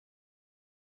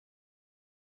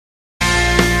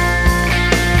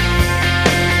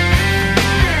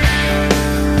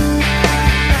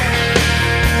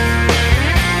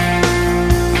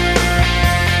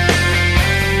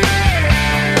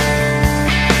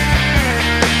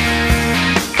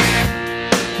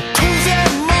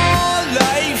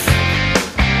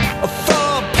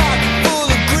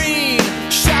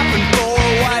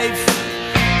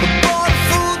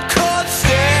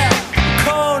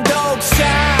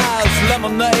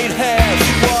lemonade hair.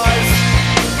 She was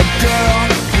a girl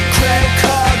with credit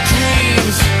card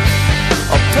dreams,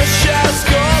 a precious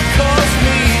gold cost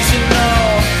knees, you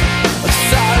know, a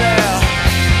solid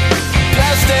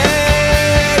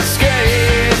plastic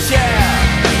skates, yeah.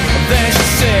 And then she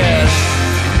said,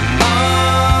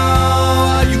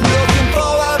 are you looking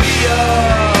for a beer?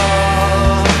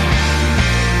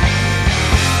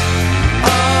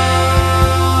 Are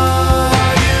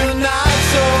you not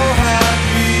so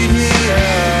happy here?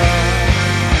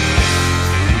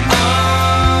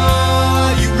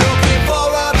 Are you looking for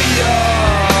a beer?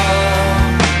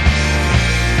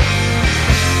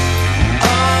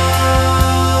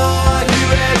 Are you,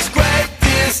 it's great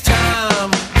this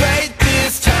time of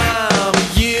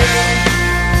year.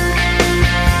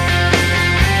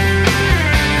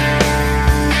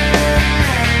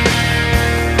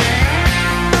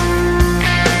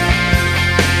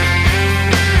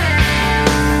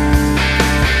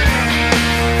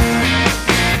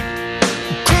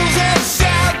 Cruising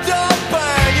south of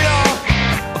Bang, you know,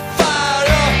 fired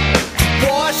up to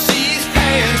wash these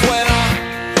hands when I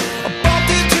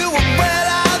bumped into a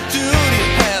red-eyed dude. He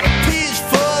had a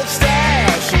peaceful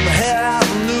stash on the head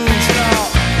avenue, you know.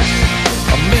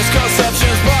 A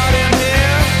misconceptions brought him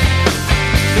here.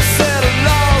 They said I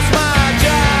lost my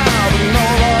job, but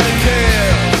nobody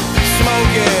cared.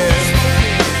 Smoking,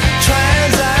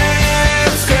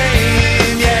 Trans-Am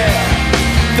screen, yeah.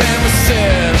 Then we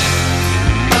said,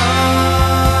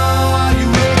 are you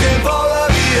looking for a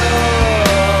beer?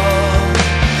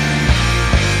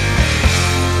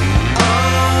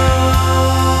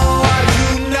 Are you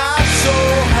not so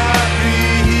happy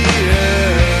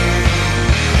here?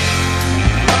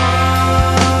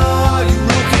 Are you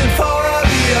looking for a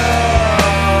beer?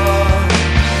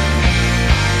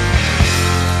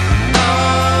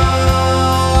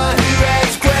 Are you,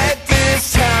 it's great this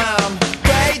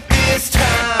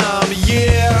time of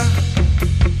year.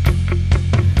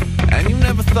 And you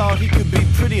never thought he could be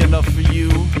pretty enough for you,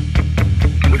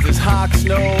 with his hawk's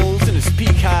nose and his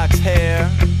peacock's hair,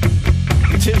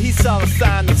 until he saw the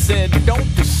sign that said,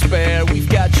 don't despair, we've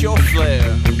got your flair.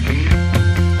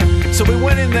 So we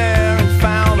went in there and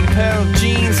found a pair of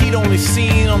jeans he'd only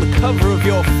seen on the cover of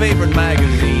your favorite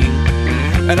magazine.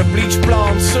 And a bleached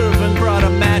blonde servant brought a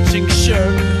matching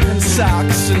shirt and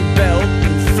socks and belt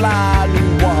and fly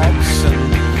new walks.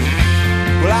 And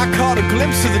well, I caught a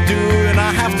glimpse of the dude, and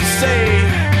I have to say,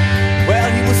 well,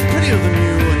 he was prettier than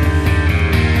you. And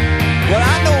well,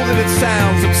 I know that it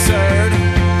sounds absurd,